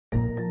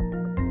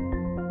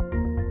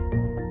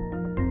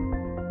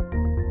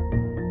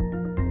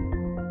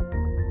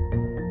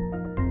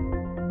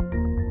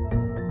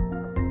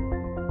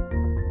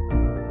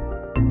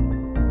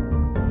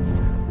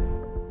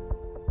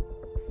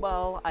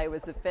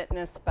was a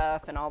fitness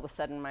buff, and all of a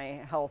sudden my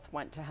health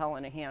went to hell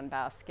in a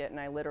handbasket, and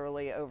I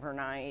literally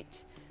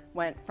overnight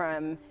went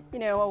from, you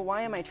know, oh,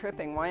 why am I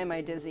tripping? Why am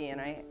I dizzy?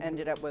 And I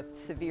ended up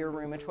with severe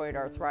rheumatoid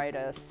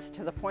arthritis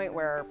to the point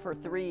where for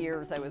 3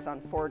 years I was on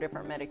 4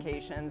 different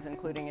medications,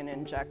 including an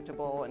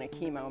injectable and a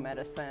chemo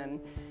medicine,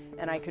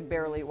 and I could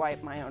barely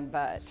wipe my own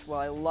butt. Well,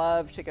 I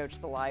love to go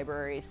to the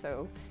library,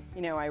 so,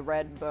 you know, I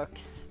read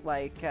books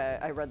like,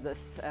 I read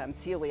this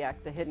Celiac,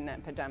 The Hidden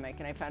Epidemic,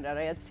 and I found out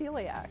I had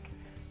celiac.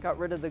 Got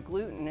rid of the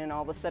gluten, and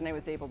all of a sudden I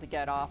was able to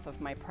get off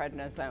of my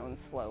prednisone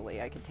slowly.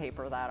 I could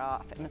taper that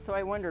off. And so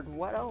I wondered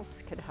what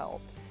else could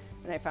help.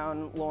 And I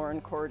found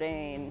Lauren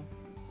Cordain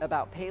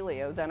about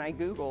paleo. Then I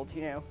Googled,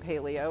 you know,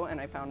 paleo,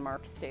 and I found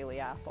Mark's Daily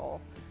Apple.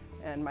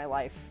 And my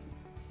life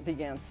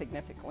began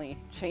significantly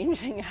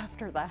changing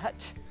after that.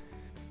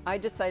 I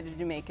decided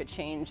to make a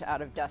change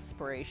out of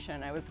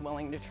desperation. I was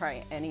willing to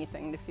try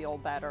anything to feel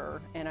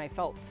better, and I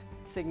felt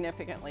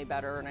significantly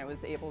better, and I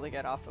was able to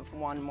get off of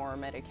 1 more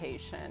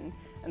medication.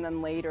 And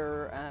then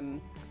later,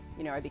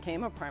 you know, I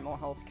became a Primal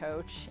health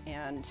coach,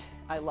 and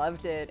I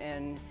loved it,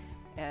 and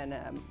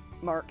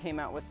Mark came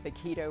out with the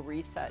Keto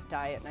Reset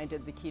diet, and I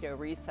did the Keto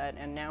Reset,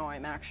 and now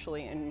I'm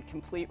actually in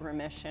complete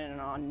remission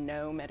and on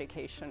no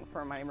medication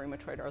for my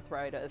rheumatoid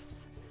arthritis.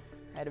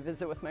 I had a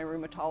visit with my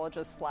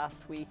rheumatologist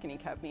last week, and he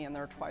kept me in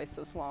there twice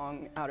as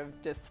long out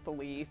of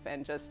disbelief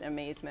and just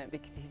amazement,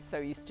 because he's so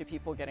used to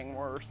people getting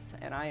worse,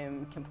 and I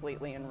am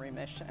completely in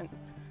remission.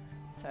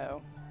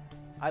 So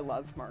I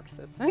love Mark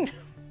Sisson.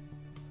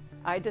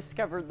 I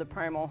discovered the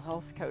Primal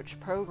Health Coach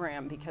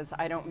program because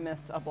I don't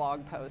miss a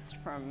blog post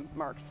from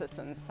Mark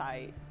Sisson's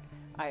site.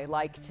 I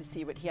like to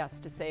see what he has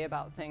to say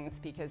about things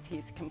because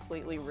he's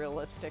completely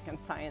realistic and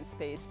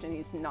science-based, and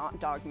he's not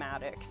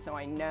dogmatic, so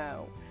I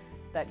know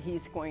that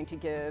he's going to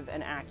give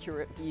an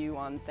accurate view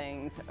on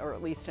things, or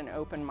at least an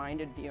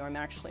open-minded view. I'm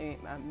actually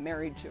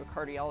married to a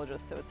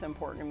cardiologist, so it's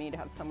important to me to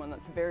have someone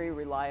that's very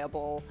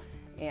reliable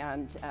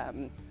and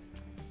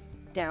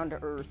down to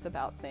earth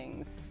about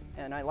things.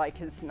 And I like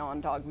his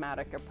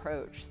non-dogmatic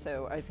approach,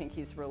 so I think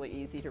he's really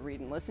easy to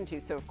read and listen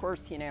to. So of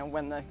course, you know,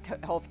 when the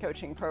health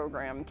coaching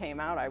program came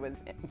out, I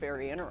was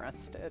very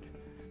interested.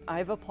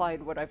 I've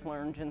applied what I've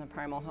learned in the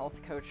Primal Health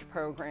Coach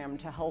program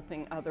to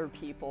helping other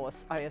people.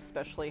 I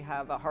especially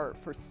have a heart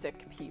for sick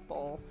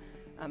people.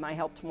 I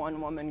helped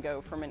one woman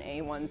go from an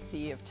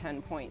A1C of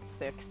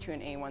 10.6 to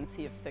an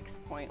A1C of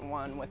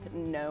 6.1 with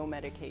no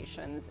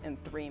medications in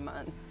 3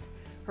 months.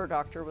 Her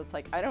doctor was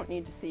like, I don't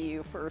need to see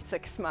you for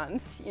 6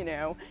 months, you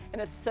know,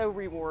 and it's so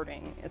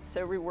rewarding. It's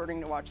so rewarding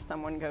to watch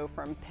someone go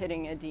from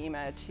pitting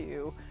edema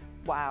to,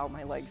 wow,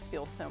 my legs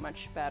feel so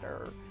much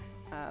better.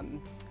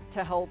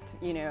 To help,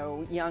 you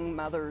know, young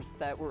mothers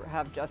that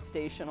have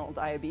gestational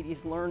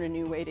diabetes learn a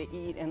new way to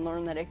eat and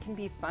learn that it can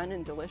be fun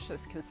and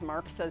delicious, because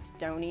Mark says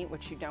don't eat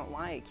what you don't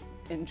like.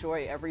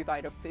 Enjoy every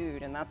bite of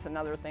food, and that's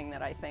another thing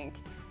that I think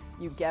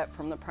you get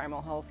from the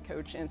Primal Health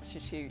Coach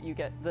Institute. You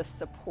get this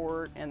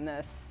support and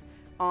this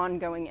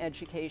ongoing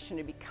education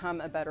to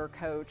become a better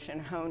coach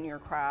and hone your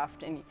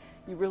craft, and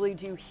you really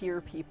do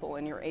hear people,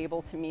 and you're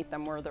able to meet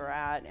them where they're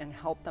at and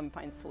help them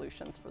find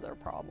solutions for their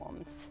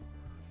problems.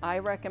 I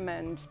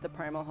recommend the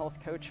Primal Health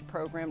Coach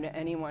program to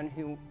anyone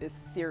who is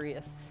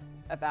serious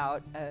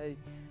about a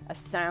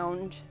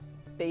sound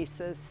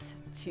basis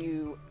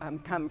to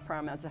come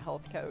from as a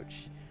health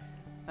coach.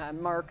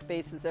 Mark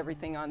bases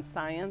everything on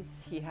science.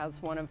 He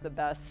has one of the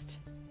best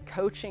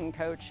coaching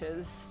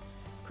coaches,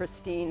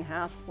 Christine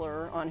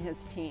Hassler, on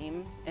his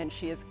team, and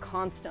she is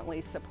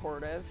constantly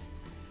supportive.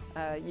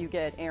 You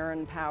get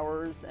Aaron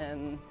Powers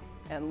and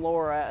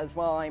Laura as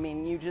well. I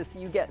mean, you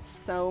get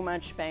so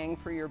much bang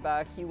for your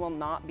buck. You will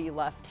not be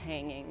left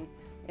hanging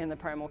in the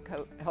Primal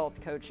Health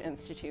Coach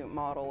Institute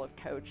model of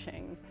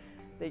coaching.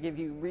 They give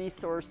you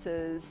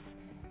resources.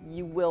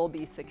 You will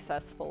be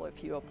successful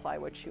if you apply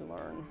what you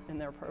learn in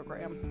their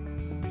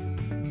program.